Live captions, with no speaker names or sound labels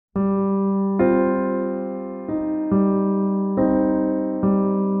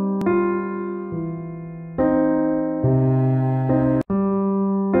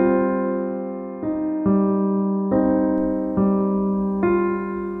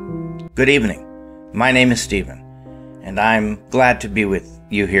Good evening. My name is Stephen, and I'm glad to be with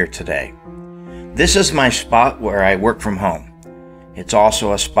you here today. This is my spot where I work from home. It's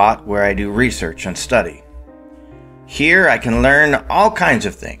also a spot where I do research and study. Here I can learn all kinds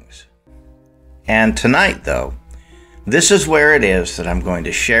of things. And tonight, though, this is where it is that I'm going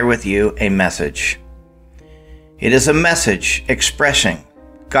to share with you a message. It is a message expressing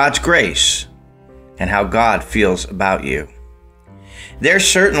God's grace and how God feels about you. There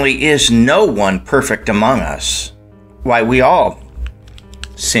certainly is no one perfect among us. Why, we all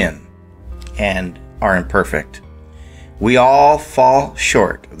sin and are imperfect. We all fall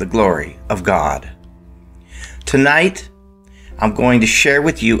short of the glory of God. Tonight, I'm going to share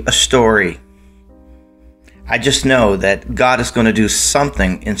with you a story. I just know that God is going to do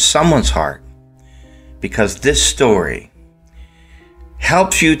something in someone's heart because this story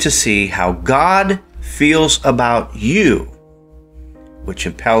helps you to see how God feels about you, which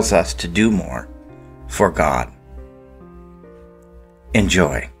impels us to do more for God.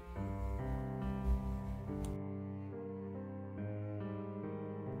 Enjoy.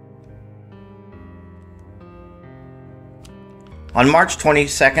 On March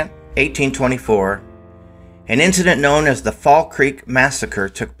 22nd, 1824, an incident known as the Fall Creek Massacre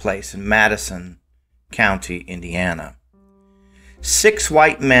took place in Madison County, Indiana. 6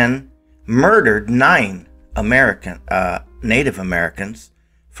 white men murdered 9 Native Americans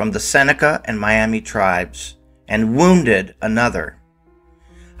from the Seneca and Miami tribes and wounded another.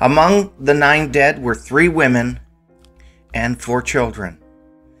 Among the 9 dead were 3 women and 4 children.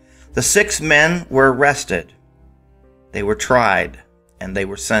 The 6 men were arrested. They were tried and they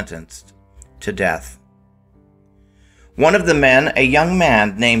were sentenced to death. One of the men, a young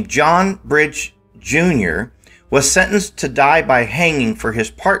man named John Bridge Jr., was sentenced to die by hanging for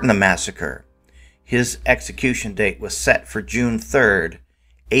his part in the massacre. His execution date was set for June 3rd,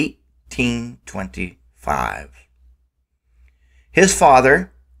 1825. His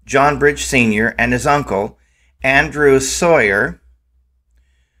father, John Bridge Sr., and his uncle, Andrew Sawyer,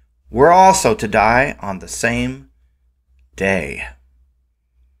 were also to die on the same day.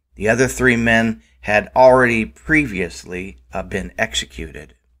 The other 3 men had already previously been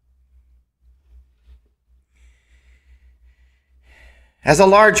executed. As a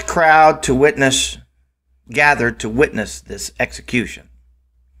large crowd gathered to witness this execution.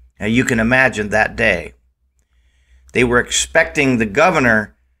 Now you can imagine that day. They were expecting the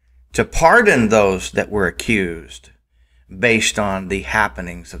governor to pardon those that were accused based on the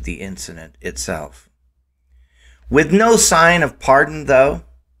happenings of the incident itself. With no sign of pardon, though,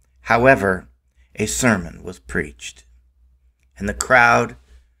 however, a sermon was preached, and the crowd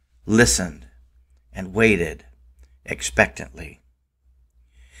listened and waited expectantly.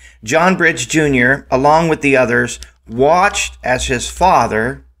 John Bridge Jr., along with the others, watched as his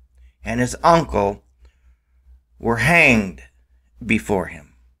father and his uncle were hanged before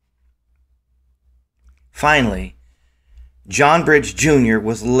him. Finally, John Bridge Jr.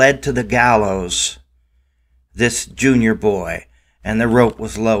 was led to the gallows, this junior boy, and the rope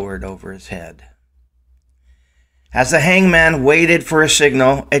was lowered over his head. As the hangman waited for a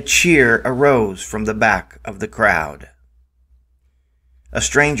signal, a cheer arose from the back of the crowd. A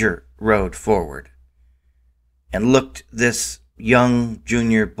stranger rode forward and looked this young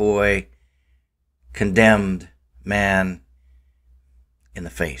junior boy, condemned man, in the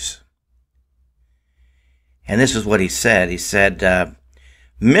face. And this is what he said. He said,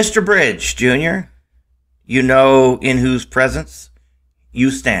 "Mr. Bridge, Jr., you know in whose presence you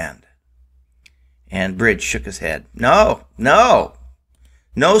stand." And Bridge shook his head. No,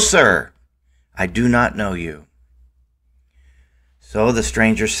 sir. I do not know you." So the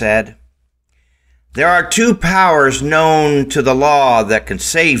stranger said, "There are 2 powers known to the law that can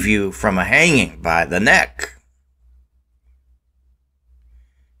save you from a hanging by the neck.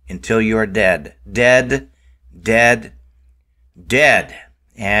 Until you are dead. Dead.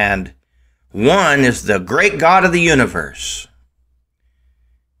 And one is the great God of the universe.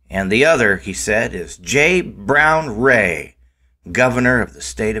 And the other," he said, "is J. Brown Ray, governor of the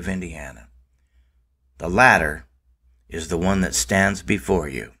state of Indiana. The latter is the one that stands before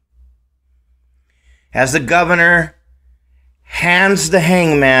you." As the governor hands the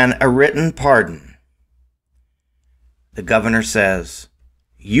hangman a written pardon, the governor says,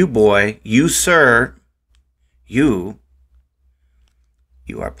 "You boy, you sir, you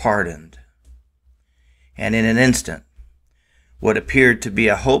are pardoned." And in an instant, what appeared to be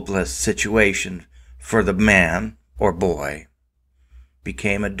a hopeless situation for the man or boy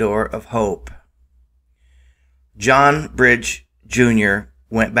became a door of hope. John Bridge Jr.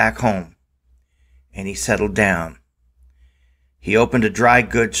 went back home and he settled down. He opened a dry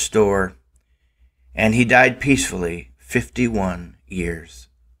goods store, and he died peacefully 51 years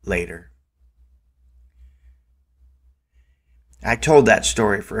later. I told that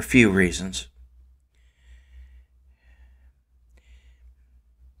story for a few reasons.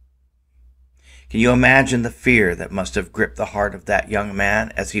 Can you imagine the fear that must have gripped the heart of that young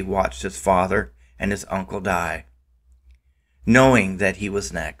man as he watched his father and his uncle die, knowing that he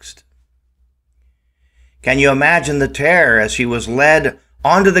was next? Can you imagine the terror as he was led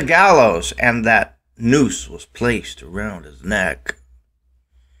onto the gallows and that noose was placed around his neck?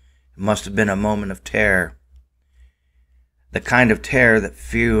 It must have been a moment of terror, the kind of terror that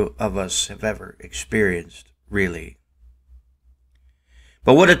few of us have ever experienced, really.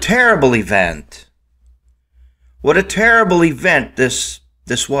 But what a terrible event! What a terrible event this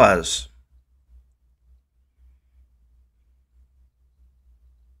was.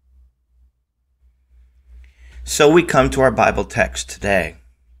 So we come to our Bible text today,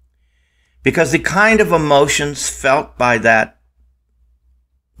 because the kind of emotions felt by that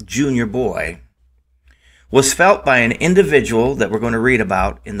junior boy was felt by an individual that we're going to read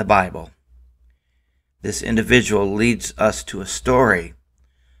about in the Bible. This individual leads us to a story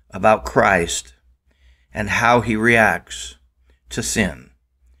about Christ and how he reacts to sin,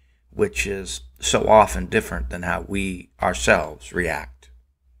 which is so often different than how we ourselves react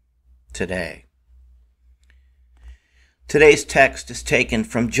today. Today's text is taken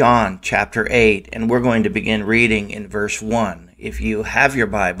from John chapter 8, and we're going to begin reading in verse 1. If you have your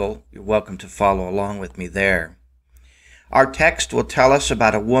Bible, you're welcome to follow along with me there. Our text will tell us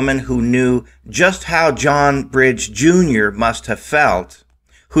about a woman who knew just how John Bridge Jr. must have felt,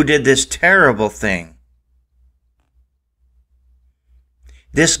 who did this terrible thing.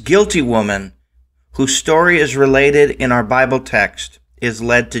 This guilty woman, whose story is related in our Bible text, is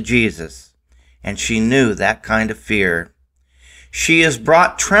led to Jesus, and she knew that kind of fear. She is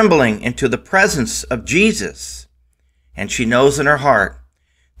brought trembling into the presence of Jesus, and she knows in her heart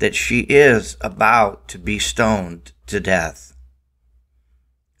that she is about to be stoned to death.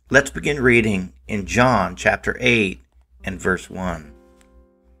 Let's begin reading in John chapter 8 and verse 1.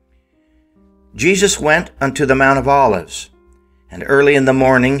 Jesus went unto the Mount of Olives, and early in the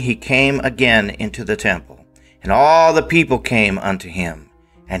morning he came again into the temple, and all the people came unto him,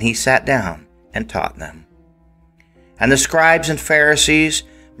 and he sat down and taught them. And the scribes and Pharisees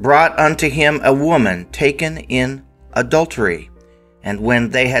brought unto him a woman taken in adultery, and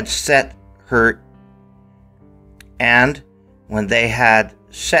when they had set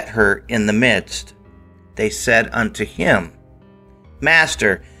her in the midst, they said unto him,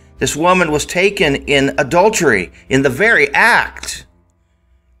 Master, this woman was taken in adultery, in the very act.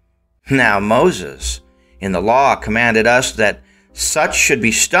 Now Moses in the law commanded us that such should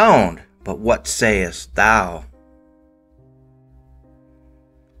be stoned, but what sayest thou?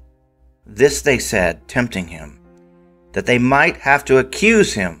 This they said, tempting him, that they might have to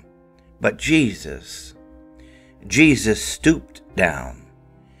accuse him. But Jesus stooped down,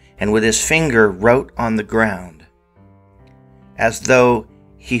 and with his finger wrote on the ground, as though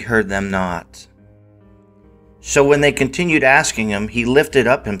he heard them not. So when they continued asking him, he lifted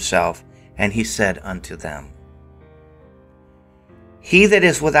up himself, and he said unto them, He that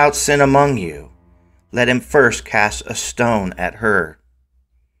is without sin among you, let him first cast a stone at her.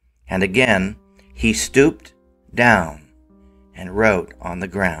 And again he stooped down and wrote on the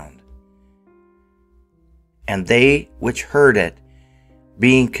ground. And they which heard it,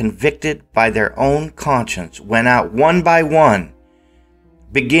 being convicted by their own conscience, went out one by one,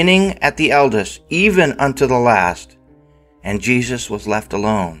 beginning at the eldest, even unto the last. And Jesus was left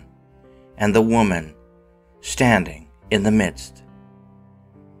alone, and the woman standing in the midst.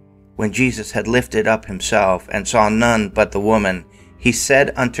 When Jesus had lifted up himself, and saw none but the woman, he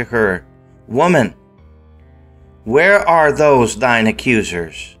said unto her, Woman, where are those thine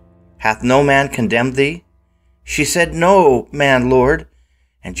accusers? Hath no man condemned thee? She said, No man, Lord.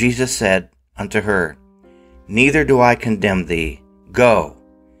 And Jesus said unto her, Neither do I condemn thee. Go,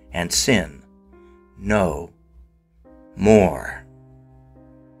 and sin no more.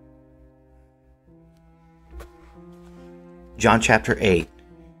 John chapter 8,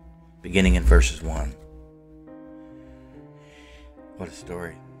 beginning in verses 1. What a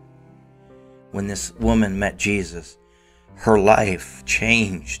story. When this woman met Jesus, her life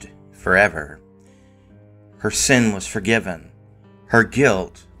changed forever. Her sin was forgiven. Her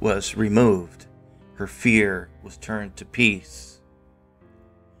guilt was removed. Her fear was turned to peace.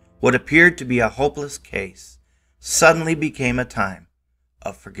 What appeared to be a hopeless case suddenly became a time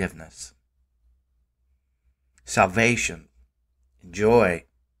of forgiveness, salvation, and joy.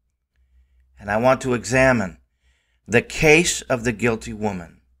 And I want to examine the case of the guilty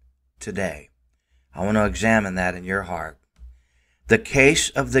woman today. I want to examine that in your heart. The case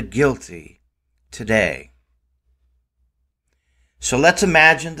of the guilty today. So let's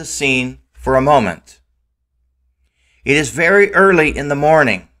imagine the scene for a moment. It is very early in the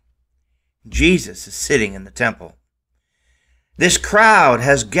morning. Jesus is sitting in the temple. This crowd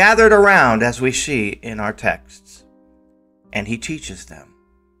has gathered around, as we see in our texts, and he teaches them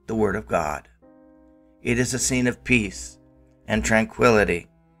the Word of God. It is a scene of peace and tranquility.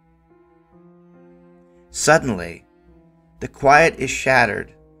 Suddenly, the quiet is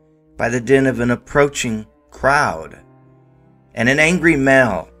shattered by the din of an approaching crowd, and an angry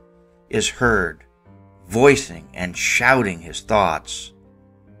male is heard, voicing and shouting his thoughts.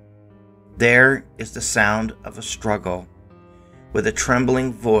 There is the sound of a struggle. With a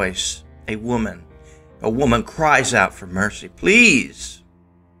trembling voice, a woman cries out for mercy. Please!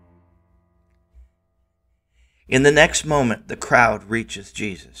 In the next moment, the crowd reaches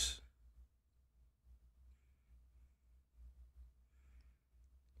Jesus.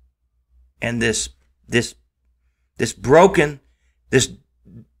 And this broken, this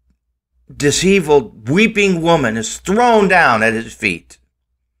disheveled, weeping woman is thrown down at his feet,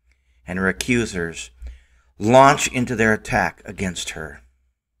 and her accusers launch into their attack against her.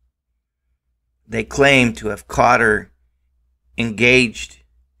 They claim to have caught her engaged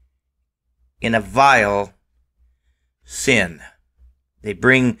in a vile sin. They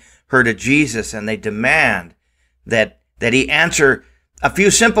bring her to Jesus and they demand that he answer a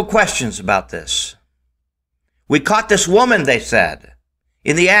few simple questions about this. We caught this woman, they said,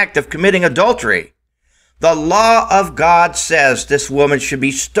 in the act of committing adultery. The law of God says this woman should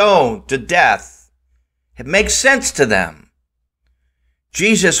be stoned to death. It makes sense to them.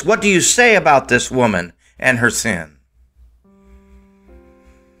 Jesus, what do you say about this woman and her sin?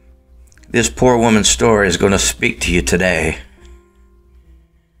 This poor woman's story is going to speak to you today.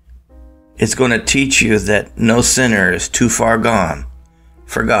 It's going to teach you that no sinner is too far gone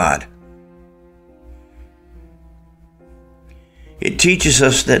for God. It teaches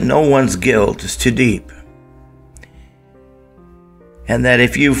us that no one's guilt is too deep. And that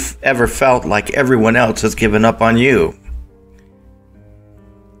if you've ever felt like everyone else has given up on you,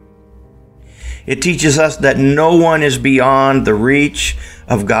 it teaches us that no one is beyond the reach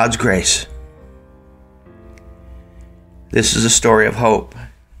of God's grace. This is a story of hope.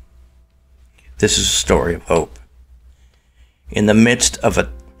 This is a story of hope in the midst of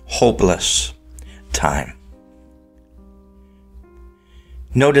a hopeless time.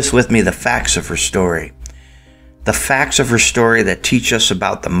 Notice with me the facts of her story. The facts of her story that teach us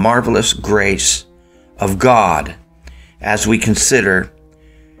about the marvelous grace of God as we consider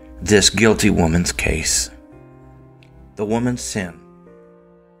this guilty woman's case. The woman's sin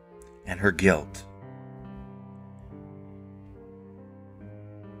and her guilt.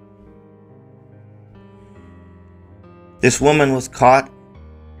 This woman was caught,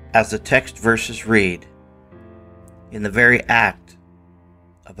 as the text verses read, in the very act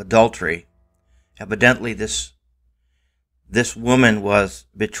of adultery. Evidently, this woman was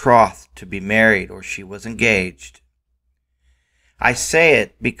betrothed to be married, or she was engaged. I say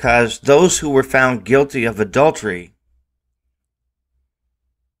it because those who were found guilty of adultery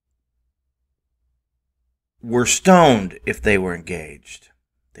were stoned if they were engaged.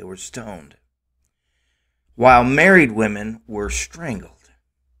 They were stoned. While married women were strangled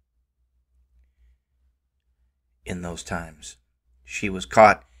in those times. She was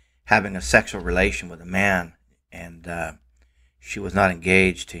caught having a sexual relation with a man, and she was not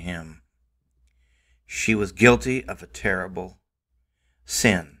engaged to him. She was guilty of a terrible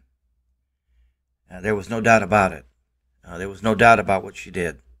sin. There was no doubt about it. There was no doubt about what she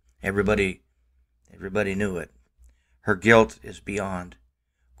did. Everybody knew it. Her guilt is beyond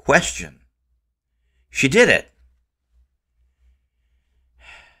question. She did it.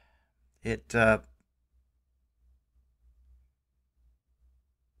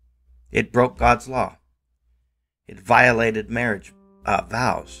 It broke God's law. It violated marriage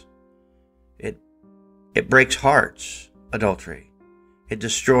vows. It breaks hearts, adultery. It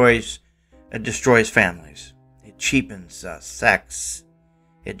destroys families. It cheapens sex.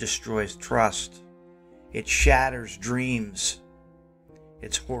 It destroys trust. It shatters dreams.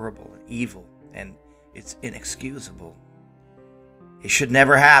 It's horrible and evil, and it's inexcusable. It should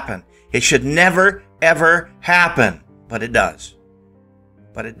never happen. It should never, ever happen. But it does.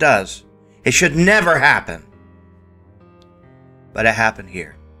 But it does. It should never happen. But it happened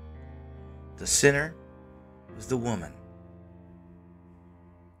here. The sinner was the woman.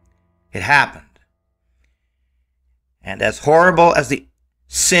 It happened. And as horrible as the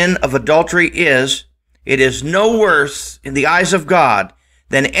sin of adultery is, It is no worse in the eyes of God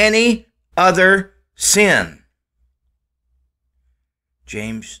than any other sin.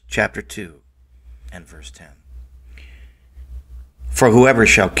 James chapter 2 and verse 10. For whoever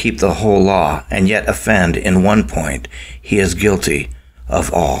shall keep the whole law and yet offend in one point, he is guilty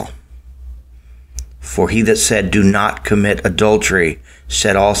of all. For he that said, do not commit adultery,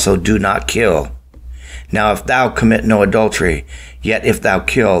 said also, do not kill. Now if thou commit no adultery, yet if thou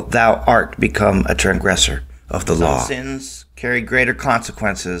kill, thou art become a transgressor of the law. Some sins carry greater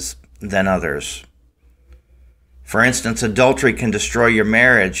consequences than others. For instance, adultery can destroy your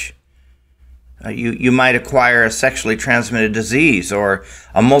marriage. You might acquire a sexually transmitted disease, or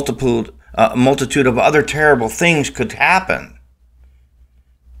a multitude of other terrible things could happen.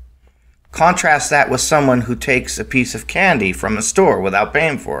 Contrast that with someone who takes a piece of candy from a store without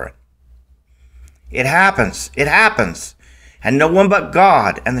paying for it. It happens. It happens. And no one but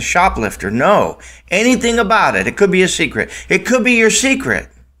God and the shoplifter know anything about it. It could be a secret. It could be your secret.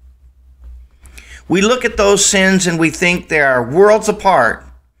 We look at those sins and we think they are worlds apart,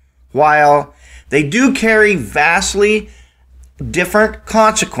 while they do carry vastly different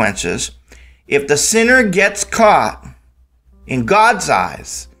consequences. If the sinner gets caught, in God's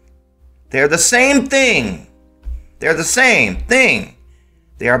eyes, they're the same thing. They're the same thing.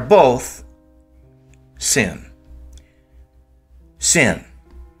 They are both sin. Sin.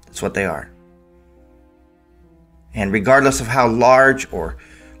 That's what they are. And regardless of how large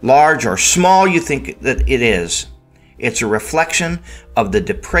or small you think that it is, it's a reflection of the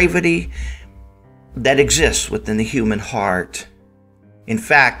depravity that exists within the human heart. In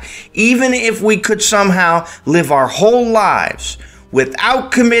fact, even if we could somehow live our whole lives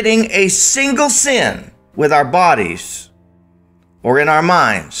without committing a single sin with our bodies or in our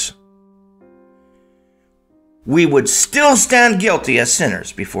minds, we would still stand guilty as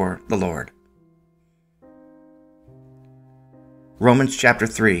sinners before the Lord. Romans chapter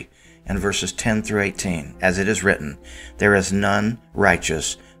 3 and verses 10 through 18, as it is written, there is none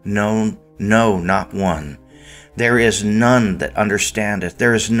righteous, no, not one. There is none that understandeth.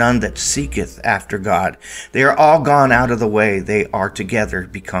 There is none that seeketh after God. They are all gone out of the way. They are together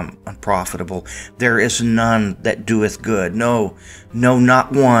become unprofitable. There is none that doeth good. No,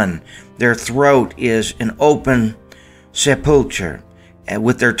 not one. Their throat is an open sepulchre, and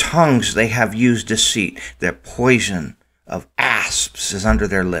with their tongues they have used deceit. Their poison of asps is under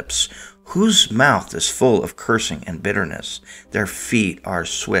their lips, whose mouth is full of cursing and bitterness. Their feet are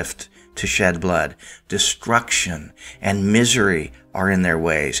swift to shed blood. Destruction and misery are in their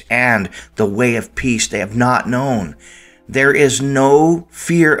ways, and the way of peace they have not known. There is no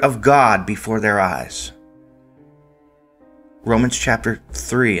fear of God before their eyes. Romans chapter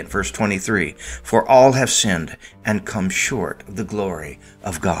 3 and verse 23, for all have sinned and come short of the glory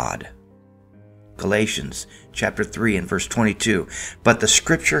of God. Galatians chapter 3 and verse 22, but the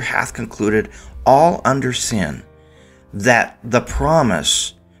scripture hath concluded all under sin, that the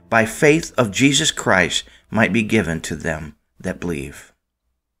promise by faith of Jesus Christ might be given to them that believe.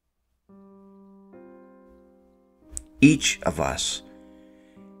 Each of us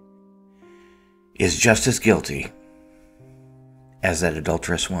is just as guilty as that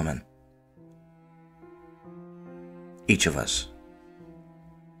adulterous woman. Each of us.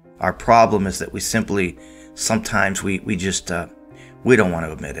 Our problem is that we simply, sometimes we don't want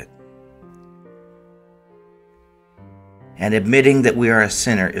to admit it. And admitting that we are a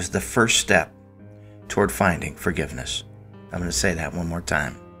sinner is the first step toward finding forgiveness. I'm going to say that one more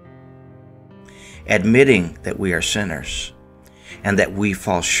time. Admitting that we are sinners and that we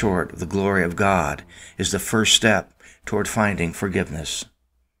fall short of the glory of God is the first step toward finding forgiveness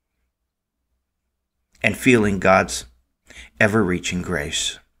and feeling God's ever-reaching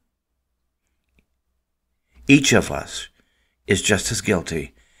grace. Each of us is just as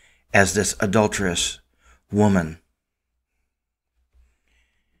guilty as this adulterous woman.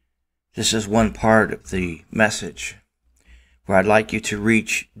 This is one part of the message where I'd like you to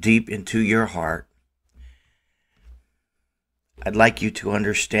reach deep into your heart. I'd like you to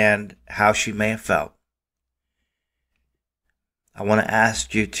understand how she may have felt. I want to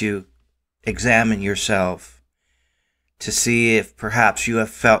ask you to examine yourself to see if perhaps you have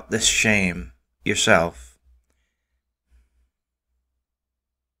felt this shame yourself.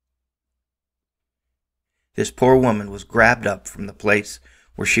 This poor woman was grabbed up from the place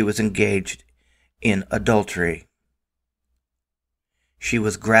where she was engaged in adultery. She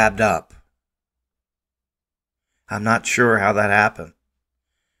was grabbed up. I'm not sure how that happened,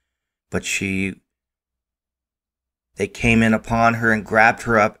 but they came in upon her and grabbed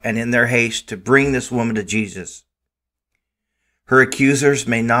her up, and in their haste to bring this woman to Jesus. Her accusers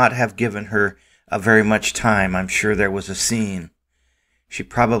may not have given her very much time. I'm sure there was a scene. She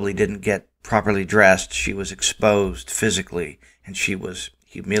probably didn't get properly dressed. She was exposed physically, and she was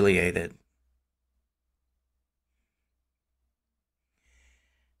humiliated.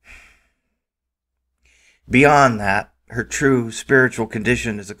 Beyond that, her true spiritual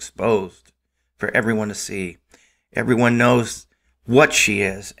condition is exposed for everyone to see. Everyone knows what she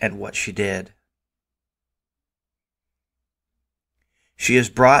is and what she did. She is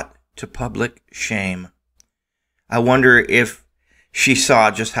brought to public shame. I wonder if she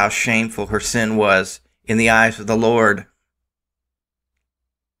saw just how shameful her sin was in the eyes of the Lord.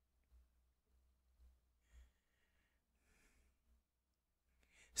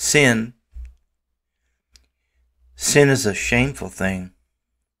 Sin is a shameful thing.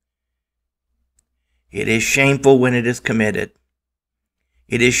 It is shameful when it is committed.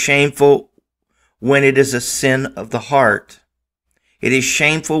 It is shameful when it is a sin of the heart. It is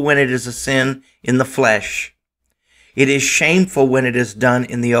shameful when it is a sin in the flesh. It is shameful when it is done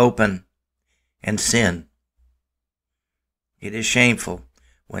in the open. And sin, it is shameful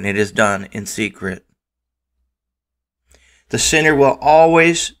when it is done in secret. The sinner will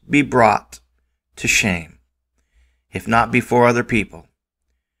always be brought to shame, if not before other people.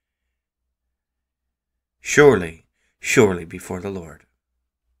 Surely before the Lord.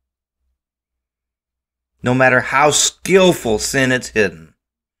 No matter how skillful sin is hidden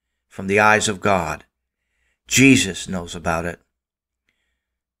from the eyes of God, Jesus knows about it.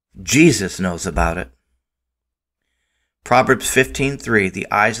 Jesus knows about it. Proverbs 15:3, the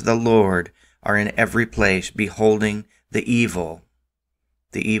eyes of the Lord are in every place, beholding the evil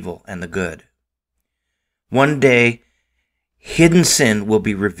and the good. One day, hidden sin will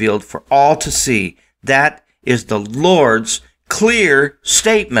be revealed for all to see. That is the Lord's clear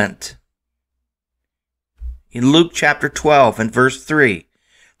statement. In Luke chapter 12 and verse 3,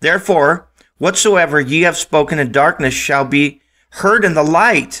 therefore, whatsoever ye have spoken in darkness shall be heard in the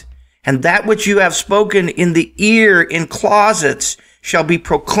light, and that which you have spoken in the ear in closets shall be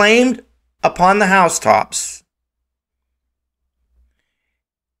proclaimed upon the housetops.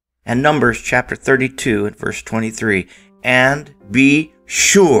 And Numbers chapter 32 and verse 23, and be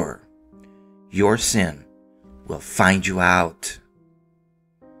sure your sin will find you out.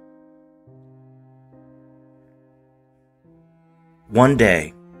 One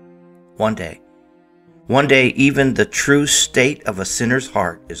day, even the true state of a sinner's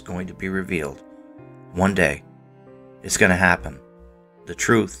heart is going to be revealed. One day, it's going to happen. The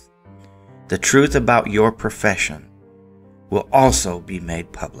truth about your profession will also be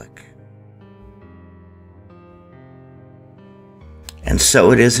made public. And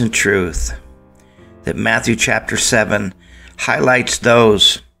so it is in truth that Matthew chapter 7 highlights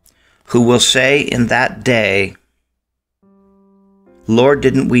those who will say in that day, Lord,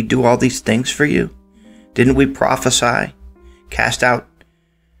 didn't we do all these things for you? Didn't we prophesy, cast out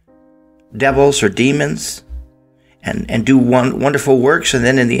devils or demons, and do wonderful works? And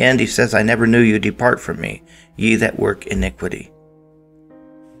then in the end he says, I never knew you, depart from me, ye that work iniquity.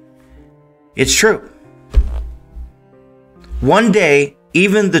 It's true. One day,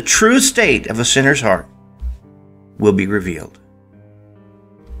 even the true state of a sinner's heart will be revealed.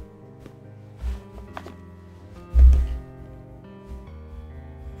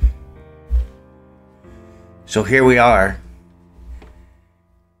 So here we are.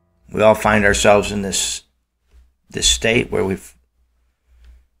 We all find ourselves in this state where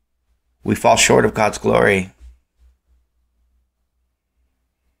we fall short of God's glory.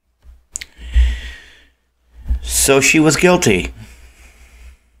 So she was guilty.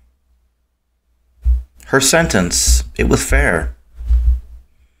 Her sentence, it was fair.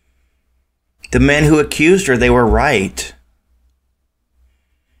 The men who accused her, they were right.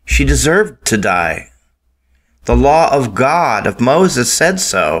 She deserved to die. The law of God, of Moses, said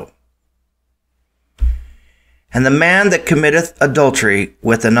so. And the man that committeth adultery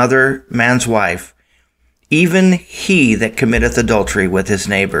with another man's wife, even he that committeth adultery with his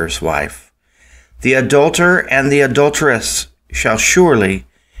neighbor's wife, the adulterer and the adulteress shall surely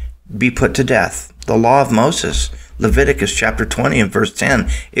be put to death. The law of Moses, Leviticus chapter 20 and verse 10,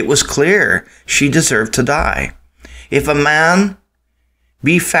 it was clear she deserved to die. If a man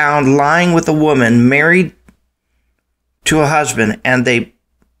be found lying with a woman married to a husband, and they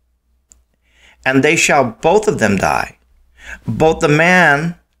shall both of them die. Both the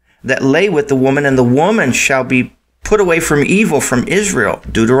man that lay with the woman and the woman shall be put away from evil from Israel.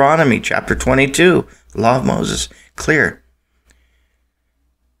 Deuteronomy chapter 22, law of Moses, clear.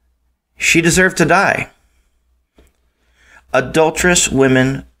 She deserved to die. Adulterous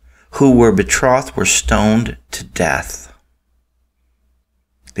women who were betrothed were stoned to death.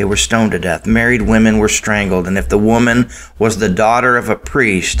 They were stoned to death. Married women were strangled. And if the woman was the daughter of a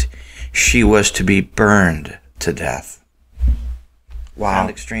priest, she was to be burned to death. Wow. Sound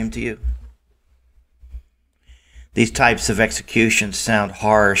extreme to you? These types of executions sound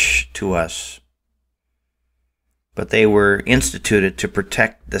harsh to us, but they were instituted to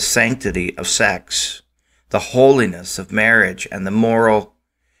protect the sanctity of sex, the holiness of marriage, and the moral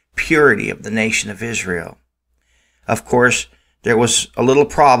purity of the nation of Israel. Of course, there was a little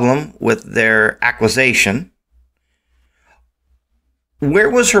problem with their accusation. Where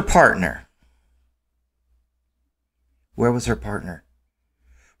was her partner? Where was her partner?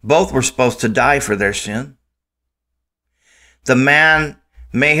 Both were supposed to die for their sin. The man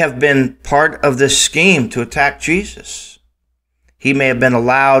may have been part of this scheme to attack Jesus. He may have been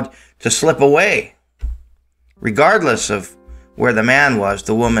allowed to slip away. Regardless of where the man was,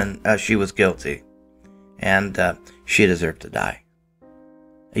 the woman, she was guilty. And she deserved to die.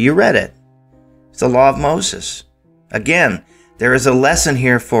 You read it. It's the law of Moses. Again, there is a lesson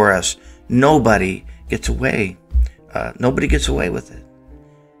here for us. Nobody gets away. Nobody gets away with it.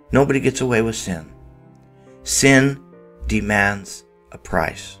 Nobody gets away with sin. Sin demands a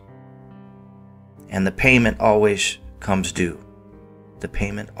price. And the payment always comes due. The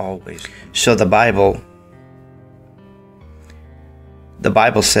payment always. So the Bible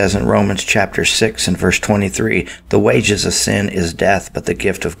says in Romans chapter 6 and verse 23, the wages of sin is death, but the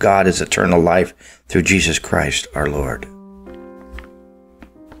gift of God is eternal life through Jesus Christ our Lord.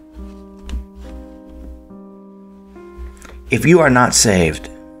 If you are not saved,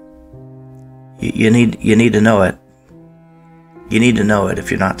 you need to know it. You need to know it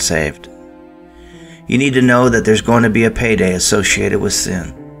if you're not saved. You need to know that there's going to be a payday associated with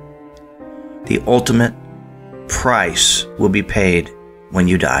sin. The ultimate price will be paid when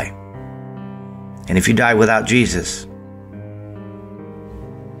you die. And if you die without Jesus,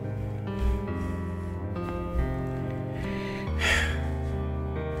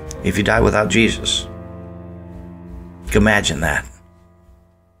 imagine that.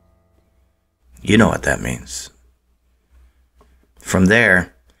 You know what that means. From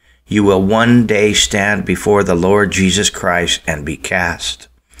there, you will one day stand before the Lord Jesus Christ and be cast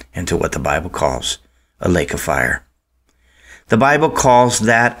into what the Bible calls a lake of fire. The Bible calls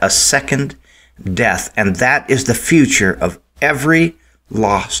that a second death, and that is the future of every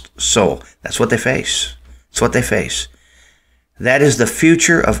lost soul. That's what they face. That's what they face. That is the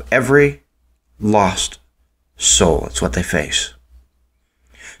future of every lost soul. It's what they face.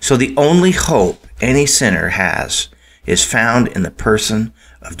 So the only hope any sinner has is found in the person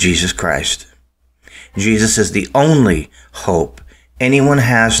of Jesus Christ. Jesus is the only hope anyone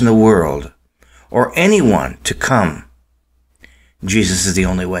has in the world, or anyone to come. Jesus is the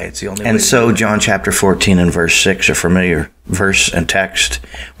only way. It's the only way. And so John chapter 14 and verse 6, a familiar verse and text,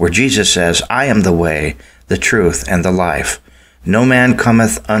 where Jesus says, I am the way, the truth, and the life. No man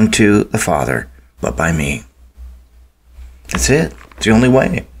cometh unto the Father but by me. That's it. It's the only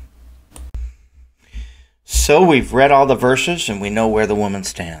way. So we've read all the verses and we know where the woman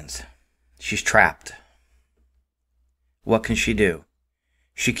stands. She's trapped. What can she do?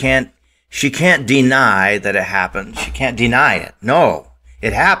 She can't deny that it happened. She can't deny it. No,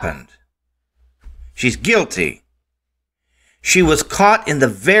 it happened. She's guilty. She was caught in the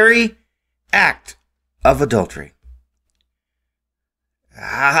very act of adultery.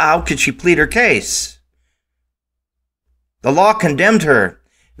 How could she plead her case? The law condemned her.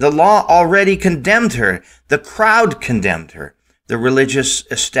 The law already condemned her. The crowd condemned her. The religious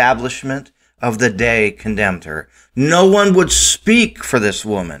establishment of the day condemned her. No one would speak for this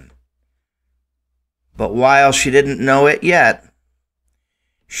woman. But while she didn't know it yet,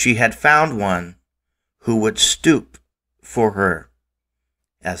 she had found one who would stoop for her,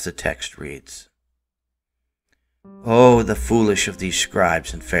 as the text reads. Oh, the foolish of these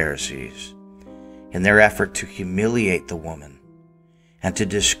scribes and Pharisees, in their effort to humiliate the woman and to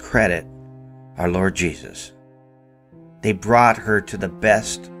discredit our Lord Jesus. They brought her to the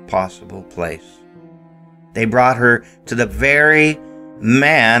best possible place. They brought her to the very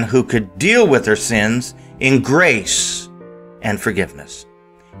man who could deal with her sins in grace and forgiveness.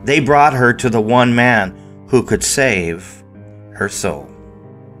 They brought her to the one man who could save her soul.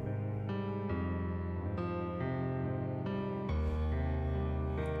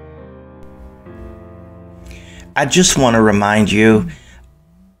 I just want to remind you,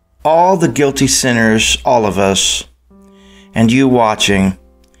 all the guilty sinners, all of us, and you watching,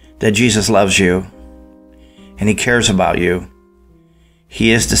 that Jesus loves you and He cares about you.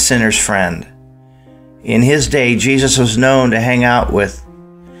 He is the sinner's friend. In His day, Jesus was known to hang out with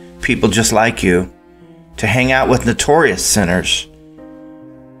people just like you, to hang out with notorious sinners,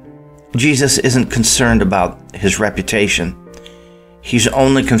 Jesus isn't concerned about his reputation. He's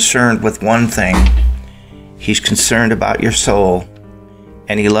only concerned with one thing. He's concerned about your soul,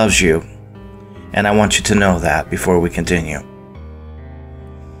 and he loves you. And I want you to know that before we continue.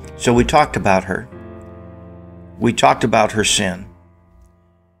 So we talked about her. We talked about her sin.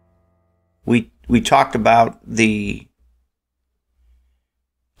 We talked about the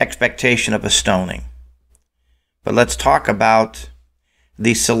expectation of a stoning. But let's talk about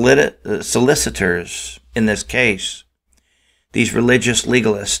the solicitors in this case, these religious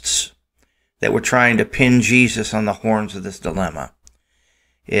legalists that were trying to pin Jesus on the horns of this dilemma.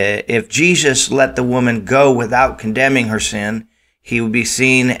 If Jesus let the woman go without condemning her sin, he would be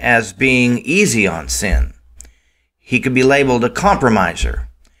seen as being easy on sin. He could be labeled a compromiser.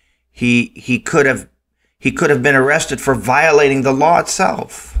 He could have been arrested for violating the law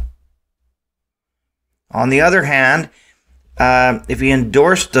itself. On the other hand, if he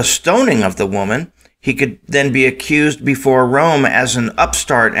endorsed the stoning of the woman, he could then be accused before Rome as an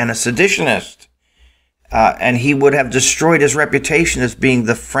upstart and a seditionist. And he would have destroyed his reputation as being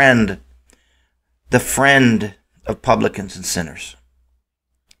the friend of publicans and sinners.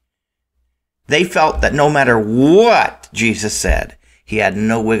 They felt that no matter what Jesus said, he had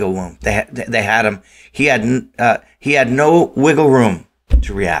no wiggle room. They had him. He had no wiggle room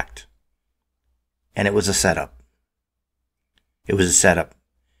to react. And it was a setup. It was a setup.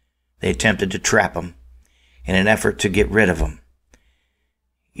 They attempted to trap him in an effort to get rid of him.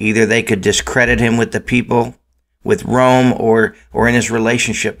 Either they could discredit him with the people, with Rome, or in his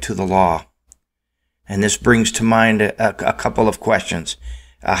relationship to the law. And this brings to mind a couple of questions.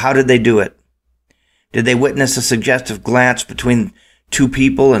 How did they do it? Did they witness a suggestive glance between two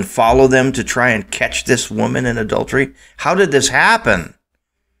people and follow them to try and catch this woman in adultery? How did this happen?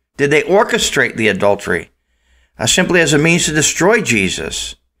 Did they orchestrate the adultery simply as a means to destroy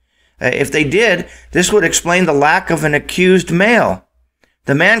Jesus? If they did, this would explain the lack of an accused male.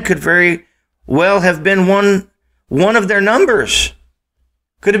 The man could very well have been one of their numbers.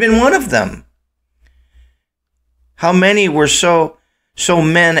 Could have been one of them. How many were so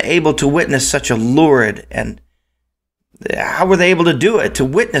men able to witness such a lurid, and how were they able to do it, to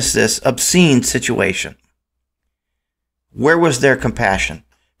witness this obscene situation? Where was their compassion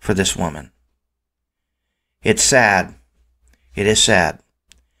for this woman? It's sad. It is sad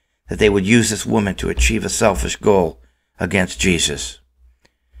that they would use this woman to achieve a selfish goal against Jesus,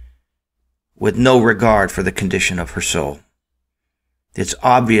 with no regard for the condition of her soul. It's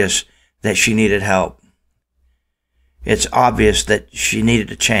obvious that she needed help. It's obvious that she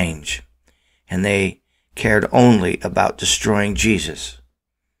needed a change, and they cared only about destroying Jesus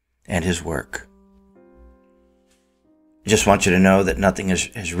and his work. I just want you to know that nothing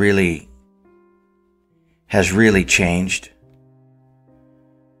has really changed.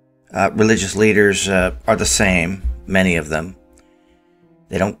 Religious leaders are the same, many of them.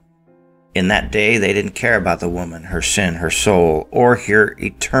 In that day, they didn't care about the woman, her sin, her soul, or her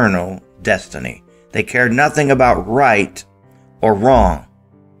eternal destiny. They cared nothing about right or wrong.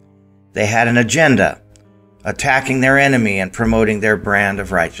 They had an agenda, attacking their enemy and promoting their brand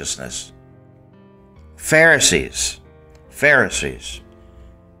of righteousness. Pharisees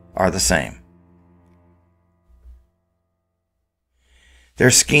are the same.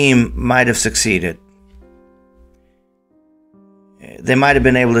 Their scheme might have succeeded. They might have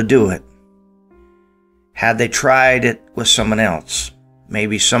been able to do it had they tried it with someone else,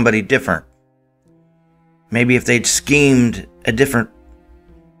 maybe somebody different. Maybe if they'd schemed a different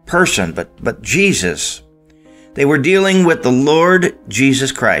person, but Jesus. They were dealing with the Lord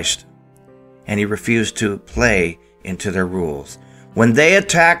Jesus Christ, and he refused to play into their rules. When they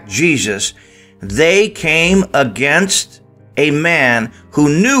attacked Jesus, they came against a man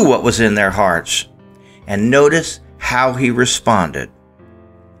who knew what was in their hearts. And notice how he responded.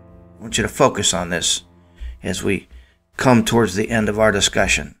 I want you to focus on this as we come towards the end of our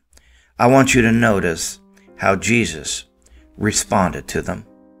discussion. I want you to notice how Jesus responded to them.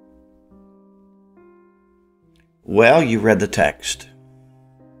 Well, you read the text.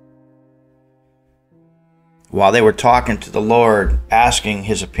 While they were talking to the Lord, asking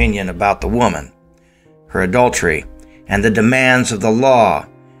his opinion about the woman, her adultery, and the demands of the law,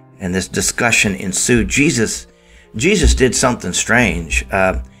 and this discussion ensued, Jesus did something strange.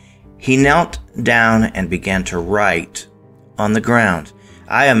 He knelt down and began to write on the ground.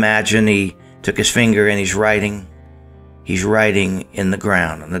 I imagine he took his finger and he's writing in the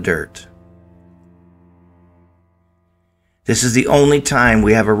ground, on the dirt. This is the only time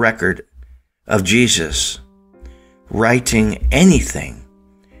we have a record of Jesus writing anything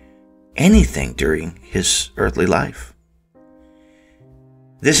during his earthly life.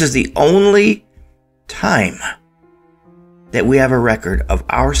 This is the only time that we have a record of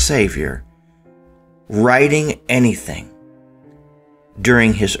our Savior writing anything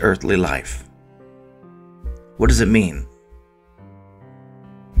during his earthly life. What does it mean?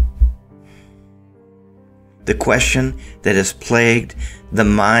 The question that has plagued the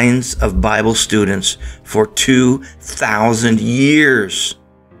minds of Bible students for 2,000 years.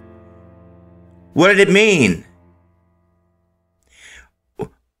 What did it mean?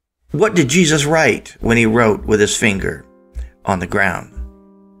 What did Jesus write when he wrote with his finger on the ground?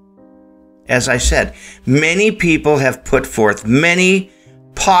 As I said, many people have put forth many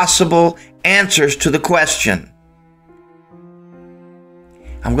possible answers to the question.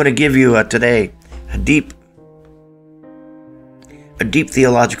 I'm going to give you today a deep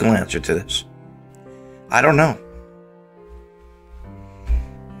theological answer to this. I don't know.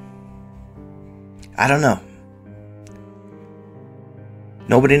 I don't know.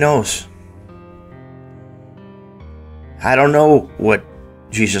 Nobody knows. I don't know what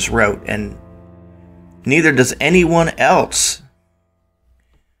Jesus wrote, and neither does anyone else.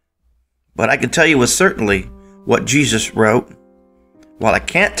 But I can tell you with certainty what Jesus wrote. Well, I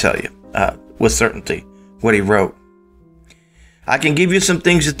can't tell you with certainty what he wrote. I can give you some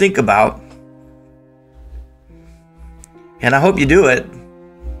things to think about, and I hope you do it,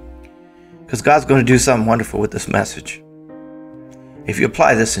 because God's going to do something wonderful with this message. If you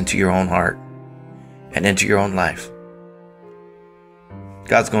apply this into your own heart and into your own life,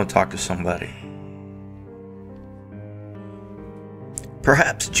 God's going to talk to somebody.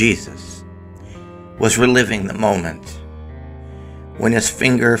 Perhaps Jesus was reliving the moment when his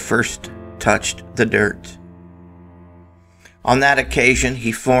finger first touched the dirt. On that occasion,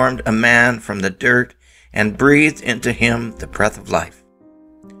 he formed a man from the dirt and breathed into him the breath of life.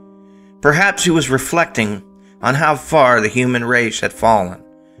 Perhaps he was reflecting on how far the human race had fallen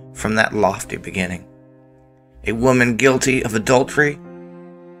from that lofty beginning. A woman guilty of adultery,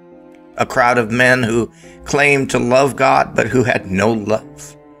 a crowd of men who claimed to love God but who had no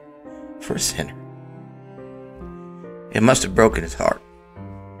love for a sinner. It must have broken his heart.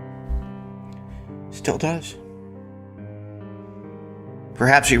 Still does.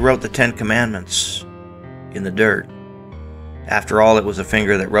 Perhaps he wrote the 10 Commandments in the dirt. After all, it was a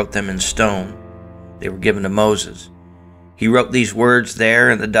finger that wrote them in stone. They were given to Moses. He wrote these words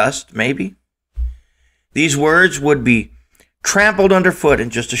there in the dust, maybe. These words would be trampled underfoot in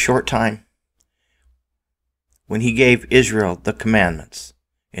just a short time when he gave Israel the commandments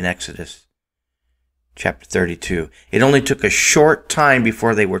in Exodus chapter 32. It only took a short time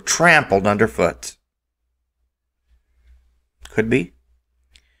before they were trampled underfoot. Could be.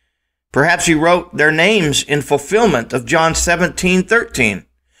 Perhaps he wrote their names in fulfillment of John 17:13.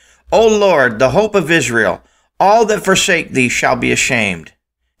 O Lord, the hope of Israel, all that forsake thee shall be ashamed,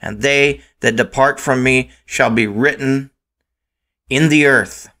 and they that depart from me shall be written in the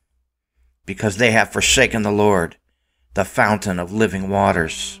earth, because they have forsaken the Lord, the fountain of living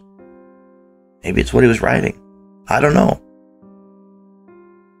waters. Maybe it's what he was writing. I don't know.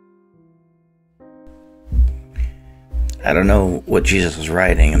 I don't know what Jesus was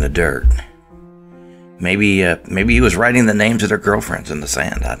writing in the dirt. Maybe he was writing the names of their girlfriends in the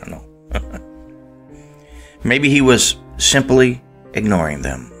sand. I don't know. Maybe he was simply ignoring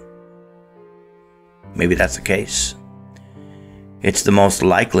them. Maybe that's the case. It's the most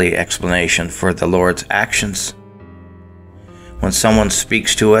likely explanation for the Lord's actions. When someone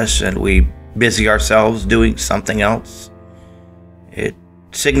speaks to us and we busy ourselves doing something else, it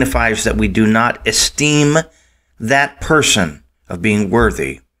signifies that we do not esteem that person of being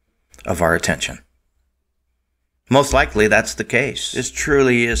worthy of our attention. Most likely that's the case. This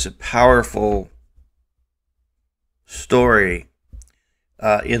truly is a powerful story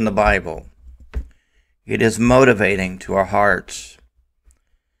in the Bible. It is motivating to our hearts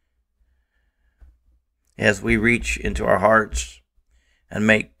as we reach into our hearts and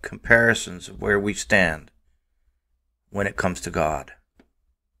make comparisons of where we stand when it comes to God.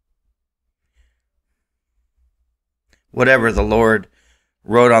 Whatever the Lord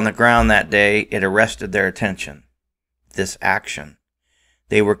wrote on the ground that day, it arrested their attention. This action.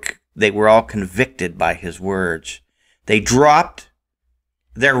 They were all convicted by his words. They dropped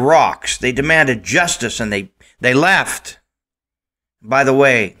their rocks. They demanded justice, and they left. By the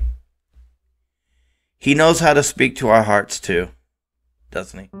way, he knows how to speak to our hearts too,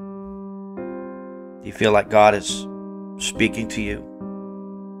 doesn't he? Do you feel like God is speaking to you?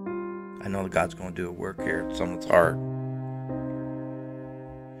 I know that God's going to do a work here in someone's heart.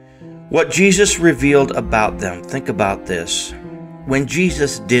 What Jesus revealed about them, think about this. When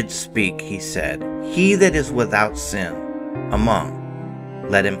Jesus did speak, he said, "He that is without sin among,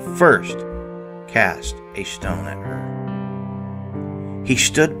 let him first cast a stone at her. He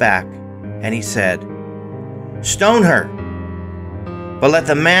stood back and he said, "Stone her, but let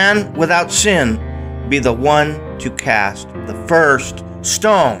the man without sin be the one to cast the first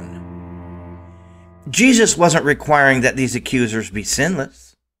stone." Jesus wasn't requiring that these accusers be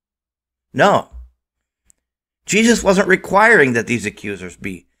sinless. No. Jesus wasn't requiring that these accusers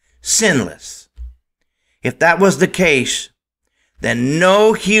be sinless. If that was the case, then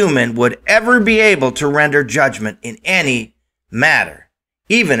no human would ever be able to render judgment in any matter,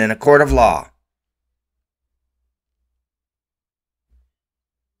 even in a court of law.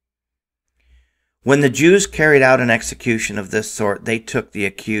 When the Jews carried out an execution of this sort, they took the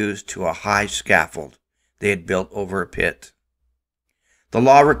accused to a high scaffold they had built over a pit. The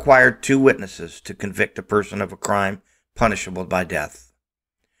law required 2 witnesses to convict a person of a crime punishable by death.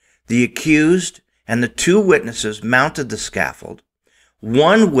 The accused and the 2 witnesses mounted the scaffold.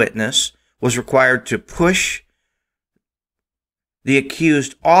 1 witness was required to push the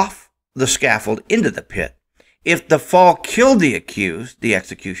accused off the scaffold into the pit. If the fall killed the accused, the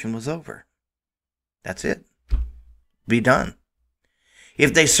execution was over. That's it. Be done.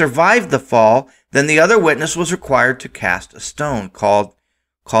 If they survived the fall, then the other witness was required to cast a stone called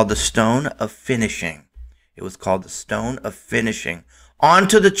the stone of finishing. It was called the stone of finishing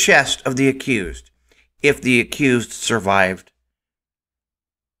onto the chest of the accused. If the accused survived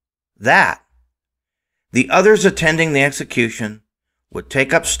that, the others attending the execution would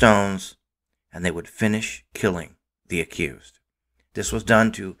take up stones and they would finish killing the accused. This was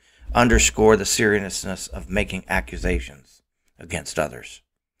done to underscore the seriousness of making accusations against others.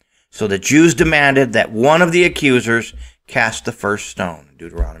 So the Jews demanded that one of the accusers cast the first stone,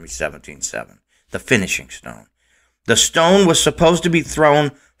 Deuteronomy 17:7, the finishing stone. The stone was supposed to be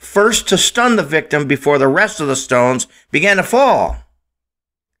thrown first to stun the victim before the rest of the stones began to fall.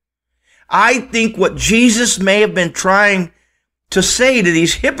 I think what Jesus may have been trying to say to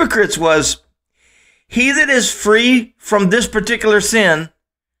these hypocrites was, he that is free from this particular sin,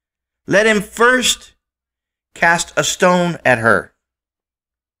 let him first cast a stone at her.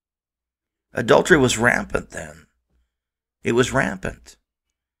 Adultery was rampant then. It was rampant.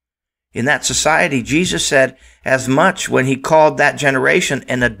 In that society, Jesus said as much when he called that generation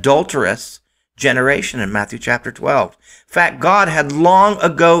an adulterous generation in Matthew chapter 12. In fact, God had long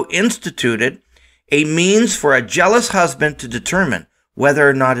ago instituted a means for a jealous husband to determine whether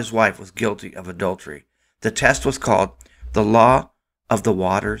or not his wife was guilty of adultery. The test was called the law of the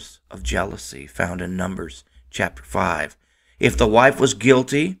waters of jealousy, found in Numbers chapter 5. If the wife was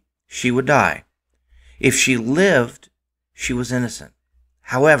guilty, she would die. If she lived, she was innocent.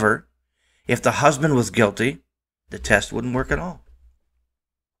 However, if the husband was guilty, the test wouldn't work at all.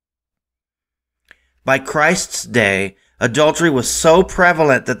 By Christ's day, adultery was so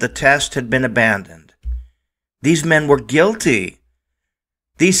prevalent that the test had been abandoned. These men were guilty.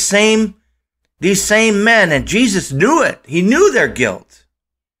 These same men, and Jesus knew it. He knew their guilt.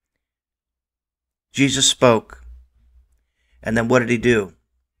 Jesus spoke. And then what did he do?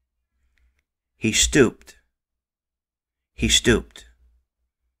 He stooped. He stooped.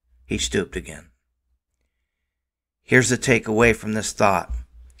 He stooped again. Here's the takeaway from this thought.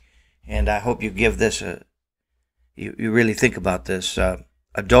 And I hope you give this you really think about this.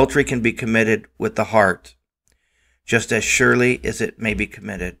 Adultery can be committed with the heart just as surely as it may be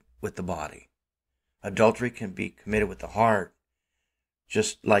committed with the body. Adultery can be committed with the heart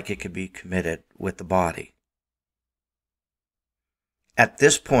just like it could be committed with the body. At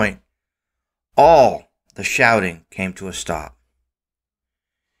this point, all the shouting came to a stop.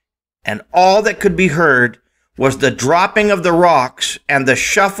 And all that could be heard was the dropping of the rocks and the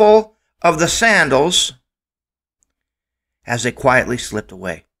shuffle of the sandals as they quietly slipped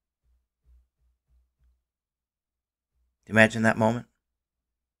away. Imagine that moment.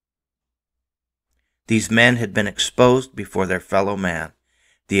 These men had been exposed before their fellow man,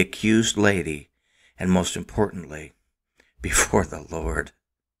 the accused lady, and most importantly, before the Lord.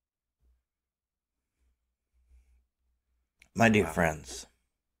 My dear friends,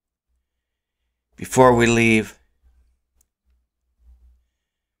 before we leave,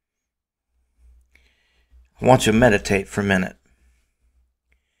 I want you to meditate for a minute.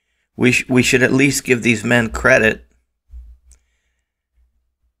 We should at least give these men credit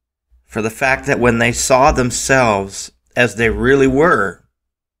for the fact that when they saw themselves as they really were,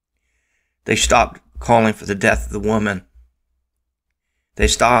 they stopped calling for the death of the woman. They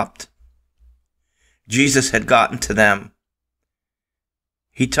stopped. Jesus had gotten to them.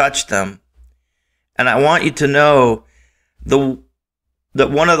 He touched them. And I want you to know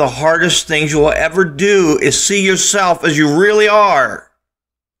that one of the hardest things you will ever do is see yourself as you really are.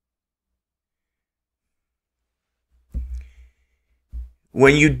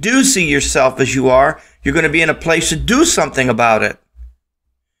 When you do see yourself as you are, you're going to be in a place to do something about it.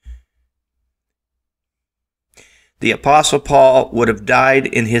 The Apostle Paul would have died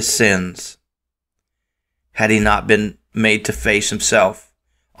in his sins had he not been made to face himself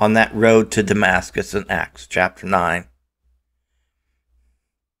on that road to Damascus in Acts chapter 9.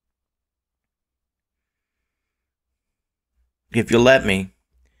 If you'll let me,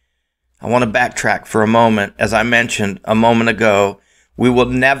 I want to backtrack for a moment. As I mentioned a moment ago, we will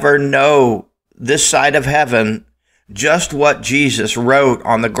never know this side of heaven just what Jesus wrote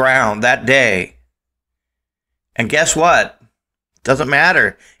on the ground that day. And guess what? It doesn't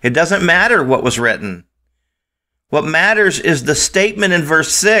matter. It doesn't matter what was written. What matters is the statement in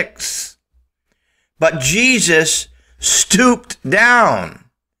verse 6. But Jesus stooped down.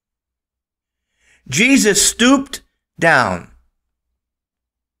 Jesus stooped down.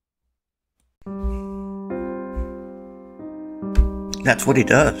 That's what he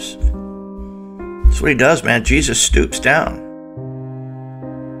does. That's what he does, man. Jesus stoops down.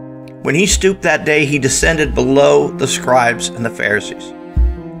 When he stooped that day, he descended below the scribes and the Pharisees.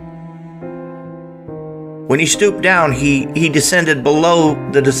 When he stooped down, he descended below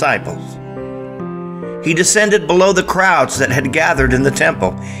the disciples. He descended below the crowds that had gathered in the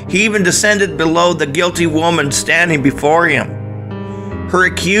temple. He even descended below the guilty woman standing before him. Her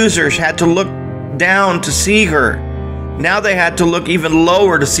accusers had to look down to see her. Now they had to look even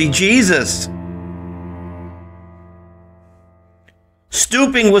lower to see Jesus.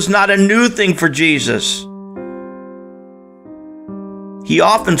 Stooping was not a new thing for Jesus. He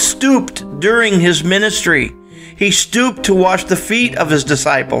often stooped during his ministry. He stooped to wash the feet of his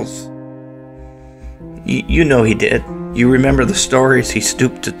disciples. You know he did. You remember the stories. He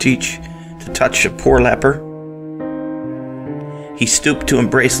stooped to touch a poor leper. He stooped to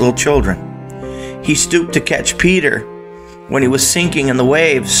embrace little children. He stooped to catch Peter when he was sinking in the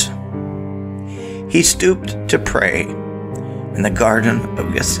waves. He stooped to pray in the Garden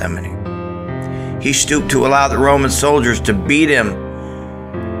of Gethsemane. He stooped to allow the Roman soldiers to beat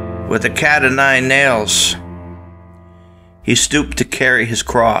him with a cat o' nine nails. He stooped to carry his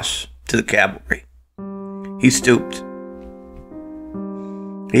cross to the cavalry. He stooped.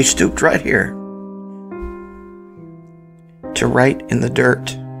 He stooped right here to write in the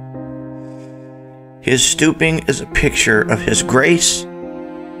dirt. His stooping is a picture of his grace.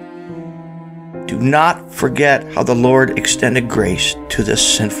 Do not forget how the Lord extended grace to this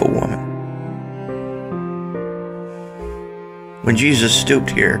sinful woman. When Jesus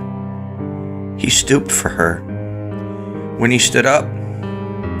stooped here, he stooped for her. When he stood up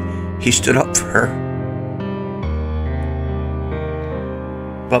for her.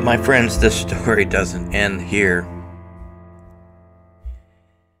 But my friends, this story doesn't end here.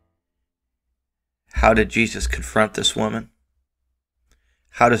 How did Jesus confront this woman?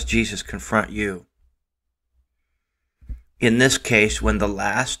 How does Jesus confront you? In this case, when the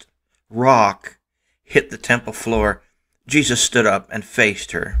last rock hit the temple floor, Jesus stood up and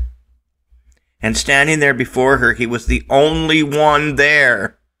faced her. And standing there before her, he was the only one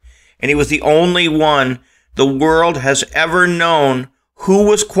there. And he was the only one the world has ever known who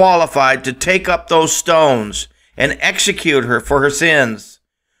was qualified to take up those stones and execute her for her sins.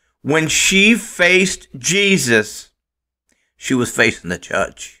 When she faced Jesus, she was facing the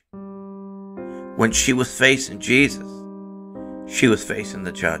judge. When she was facing Jesus, she was facing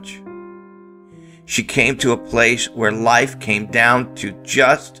the judge. She came to a place where life came down to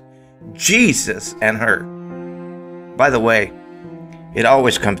just Jesus and her. By the way, it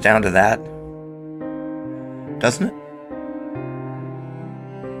always comes down to that, doesn't it?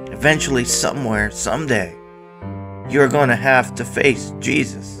 Eventually, somewhere, someday, you're going to have to face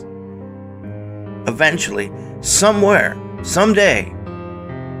Jesus. Eventually, somewhere, someday,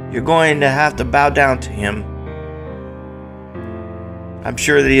 you're going to have to bow down to him. I'm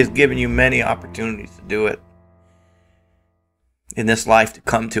sure that he has given you many opportunities to do it in this life, to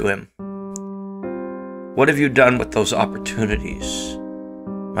come to him. What have you done with those opportunities,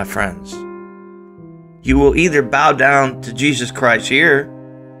 my friends? You will either bow down to Jesus Christ here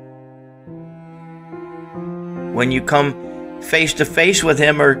when you come face to face with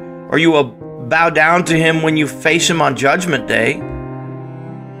him, or you will bow down to him when you face him on Judgment Day.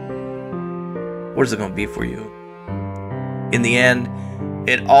 What is it going to be for you? In the end,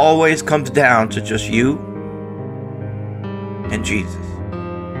 it always comes down to just you and Jesus.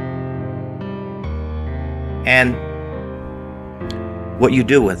 And what you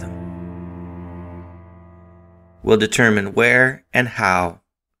do with him will determine where and how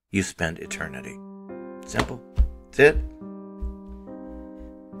you spend eternity. Simple. That's it.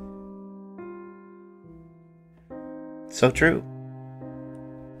 So true.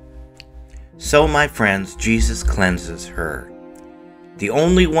 So, my friends, Jesus cleanses her. The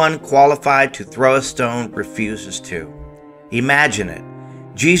only one qualified to throw a stone refuses to. Imagine it.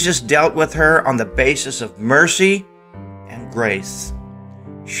 Jesus dealt with her on the basis of mercy and grace.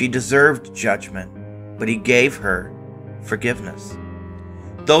 She deserved judgment, but he gave her forgiveness.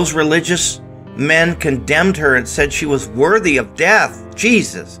 Those religious men condemned her and said she was worthy of death.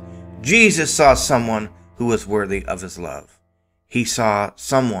 Jesus saw someone who was worthy of his love. He saw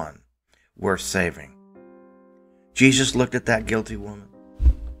someone worth saving. Jesus looked at that guilty woman.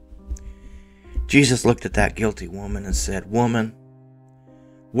 Jesus looked at that guilty woman and said, "Woman,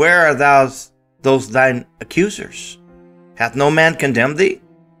 where are those thine accusers? Hath no man condemned thee?"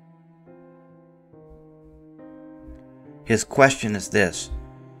 His question is this: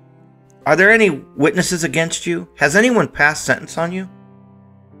 are there any witnesses against you? Has anyone passed sentence on you?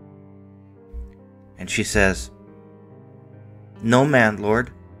 And she says, "No man, Lord."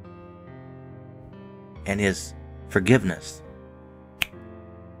 And his forgiveness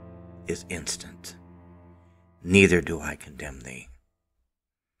is instant. "Neither do I condemn thee."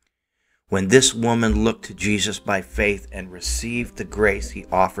 When this woman looked to Jesus by faith and received the grace he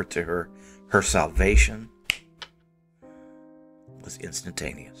offered to her, her salvation was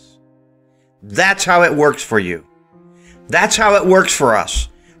instantaneous. That's how it works for you. That's how it works for us.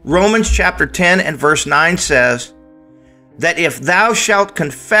 Romans chapter 10 and verse 9 says that if thou shalt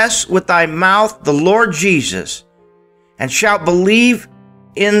confess with thy mouth the Lord Jesus, and shalt believe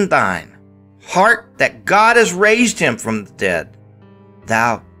in thine heart that God has raised him from the dead,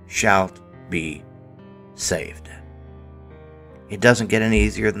 thou shalt be saved. It doesn't get any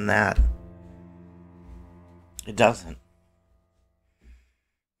easier than that. It doesn't.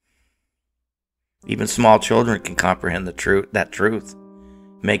 Even small children can comprehend that truth,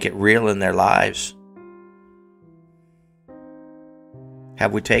 make it real in their lives.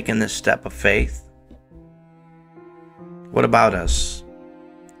 Have we taken this step of faith? What about us?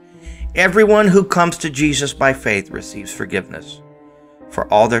 Everyone who comes to Jesus by faith receives forgiveness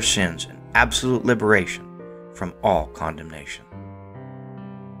for all their sins and absolute liberation from all condemnation.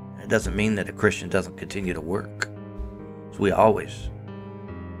 It doesn't mean that a Christian doesn't continue to work. We always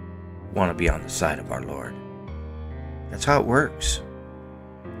want to be on the side of our Lord. That's how it works.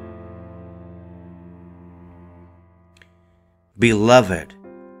 Beloved,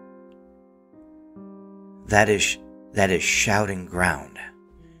 that is shouting ground.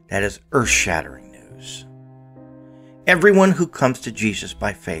 That is earth-shattering news. Everyone who comes to Jesus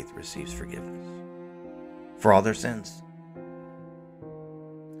by faith receives forgiveness for all their sins.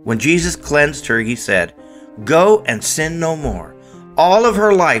 When Jesus cleansed her, he said, "Go and sin no more." All of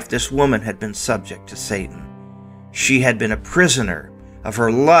her life, this woman had been subject to Satan. She had been a prisoner of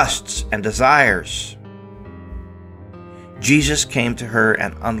her lusts and desires. Jesus came to her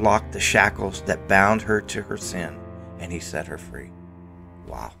and unlocked the shackles that bound her to her sin, and he set her free.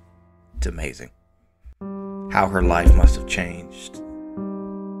 Wow, it's amazing how her life must have changed.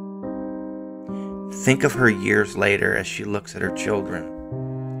 Think of her years later as she looks at her children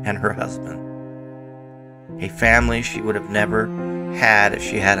and her husband, a family she would have never had if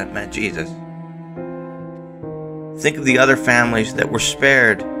she hadn't met Jesus. Think of the other families that were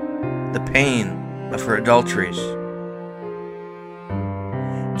spared the pain of her adulteries.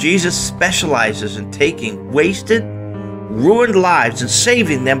 Jesus specializes in taking wasted, ruined lives and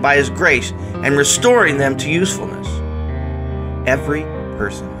saving them by his grace and restoring them to usefulness. Every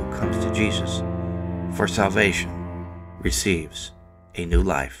person who comes to Jesus for salvation receives a new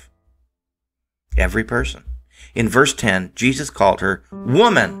life. Every person. In verse 10, Jesus called her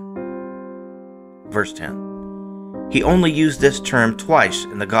woman. Verse 10. He only used this term twice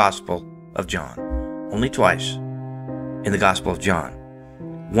in the Gospel of John. Only twice in the Gospel of John.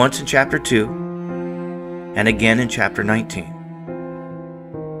 Once in chapter 2 and again in chapter 19.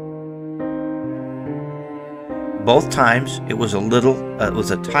 Both times it was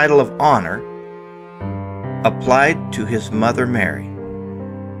a title of honor applied to his mother Mary.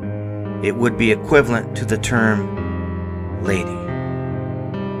 It would be equivalent to the term lady.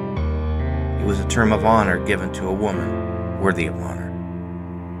 It was a term of honor given to a woman worthy of honor.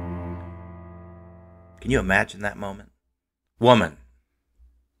 Can you imagine that moment? Woman,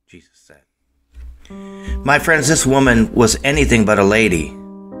 Jesus said. My friends, this woman was anything but a lady.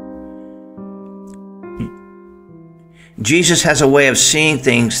 Jesus has a way of seeing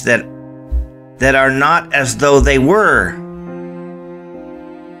things that are not as though they were.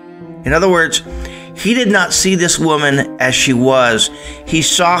 In other words, he did not see this woman as she was. He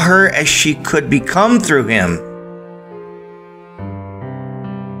saw her as she could become through him.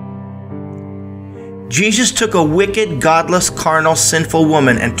 Jesus took a wicked, godless, carnal, sinful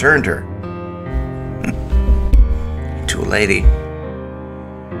woman and turned her. to a lady.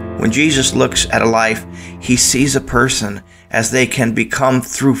 When Jesus looks at a life, he sees a person as they can become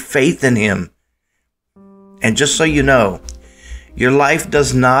through faith in him. And just so you know, your life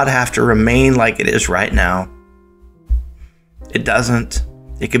does not have to remain like it is right now. It doesn't.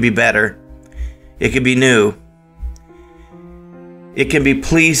 It could be better. It could be new. It can be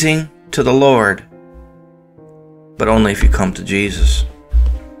pleasing to the Lord, but only if you come to Jesus.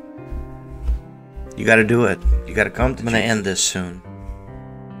 You got to do it. You got to come to Jesus. I'm going to end this soon.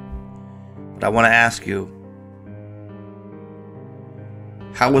 But I want to ask you,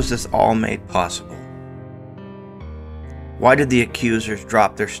 how was this all made possible? Why did the accusers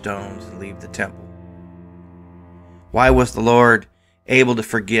drop their stones and leave the temple? Why was the Lord able to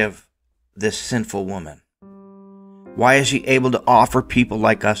forgive this sinful woman? Why is he able to offer people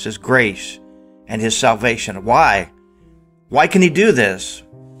like us his grace and his salvation? Why? Why can he do this?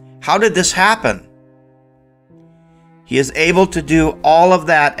 How did this happen? He is able to do all of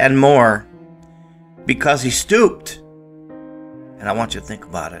that and more because he stooped. And I want you to think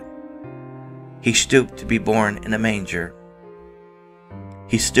about it. He stooped to be born in a manger.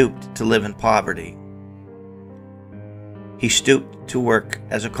 He stooped to live in poverty. He stooped to work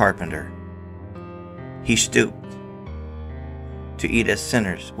as a carpenter. He stooped to eat as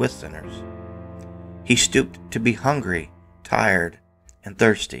sinners with sinners. He stooped to be hungry, tired, and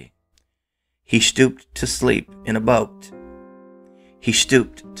thirsty. He stooped to sleep in a boat. He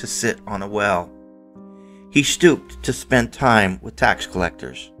stooped to sit on a well. He stooped to spend time with tax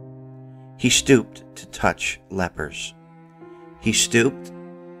collectors. He stooped to touch lepers. He stooped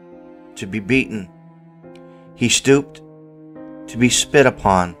to be beaten. He stooped to be spit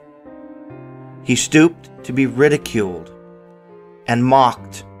upon. He stooped to be ridiculed and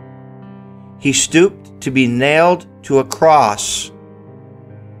mocked. He stooped to be nailed to a cross.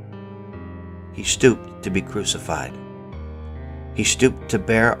 He stooped to be crucified. He stooped to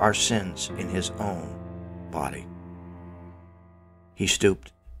bear our sins in his own body. He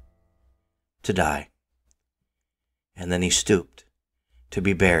stooped to die. And then he stooped to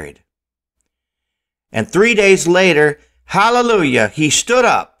be buried. And 3 days later, hallelujah, he stood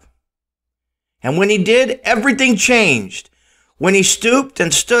up. And when he did, everything changed. When he stooped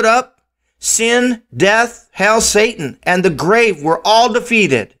and stood up, sin, death, hell, Satan, and the grave were all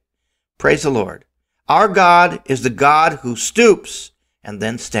defeated. Praise the Lord. Our God is the God who stoops and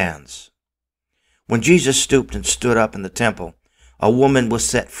then stands. When Jesus stooped and stood up in the temple, a woman was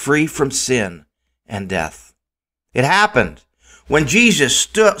set free from sin and death. It happened. When Jesus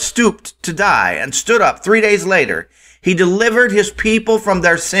stooped to die and stood up 3 days later, he delivered his people from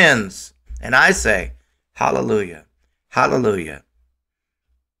their sins. And I say, hallelujah, hallelujah.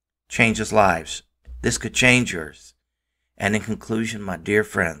 Changes lives. This could change yours. And in conclusion, my dear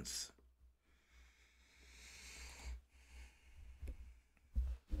friends,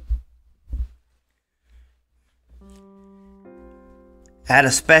 at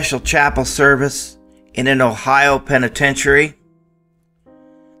a special chapel service in an Ohio penitentiary,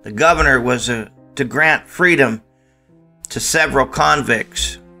 the governor was to grant freedom to several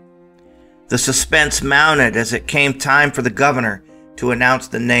convicts. The suspense mounted as it came time for the governor to announce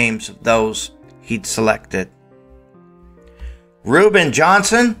the names of those he'd selected. Reuben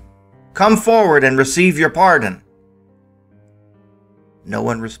Johnson, come forward and receive your pardon. No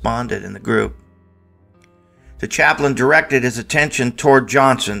one responded in the group. The chaplain directed his attention toward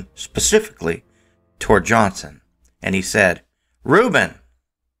Johnson, specifically toward Johnson, and he said, Reuben,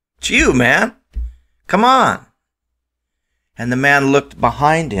 it's you, man. Come on. And the man looked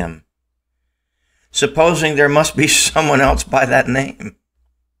behind him, supposing there must be someone else by that name.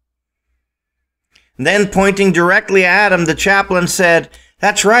 Then, pointing directly at him, the chaplain said,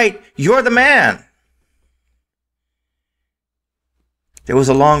 that's right, you're the man. There was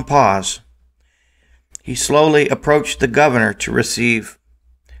a long pause. He slowly approached the governor to receive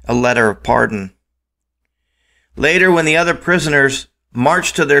a letter of pardon. Later, when the other prisoners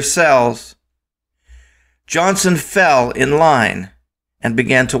marched to their cells, Johnson fell in line and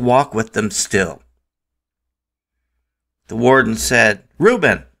began to walk with them still. The warden said,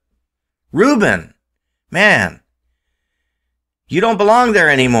 Reuben, man, you don't belong there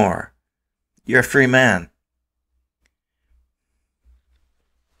anymore. You're a free man.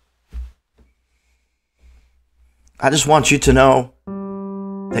 I just want you to know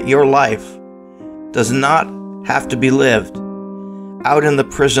that your life does not have to be lived out in the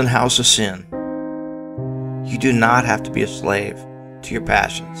prison house of sin. You do not have to be a slave to your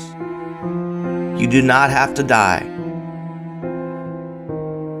passions. You do not have to die.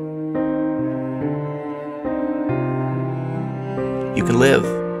 You can live.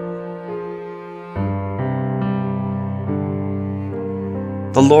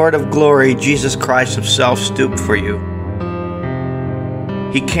 The Lord of glory, Jesus Christ himself, stooped for you.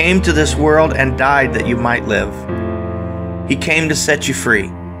 He came to this world and died that you might live. He came to set you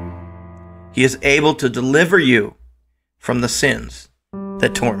free. He is able to deliver you from the sins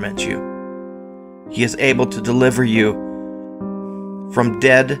that torment you. He is able to deliver you from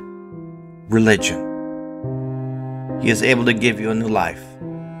dead religion. He is able to give you a new life.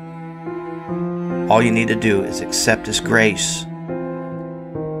 All you need to do is accept his grace,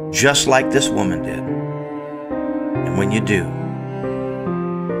 just like this woman did. And when you do,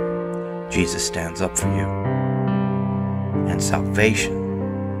 Jesus stands up for you, and salvation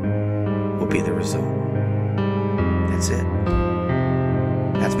will be the result. That's it.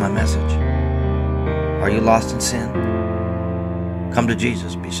 That's my message. Are you lost in sin? Come to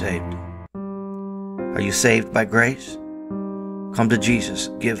Jesus, be saved. Are you saved by grace? Come to Jesus,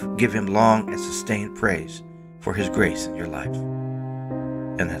 give him long and sustained praise for his grace in your life.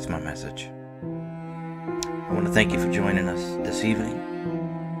 And that's my message. I want to thank you for joining us this evening,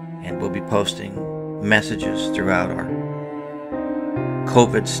 and we'll be posting messages throughout our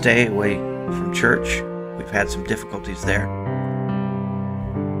COVID stay away from church. We've had some difficulties there.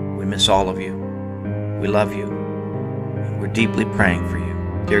 We miss all of you. We love you, and we're deeply praying for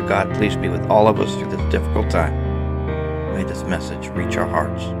you. Dear God, please be with all of us through this difficult time. May this message reach our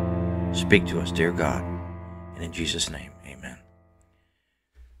hearts. Speak to us, dear God, and in Jesus' name, amen.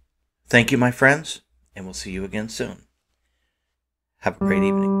 Thank you, my friends, and we'll see you again soon. Have a great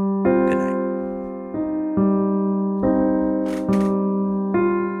evening.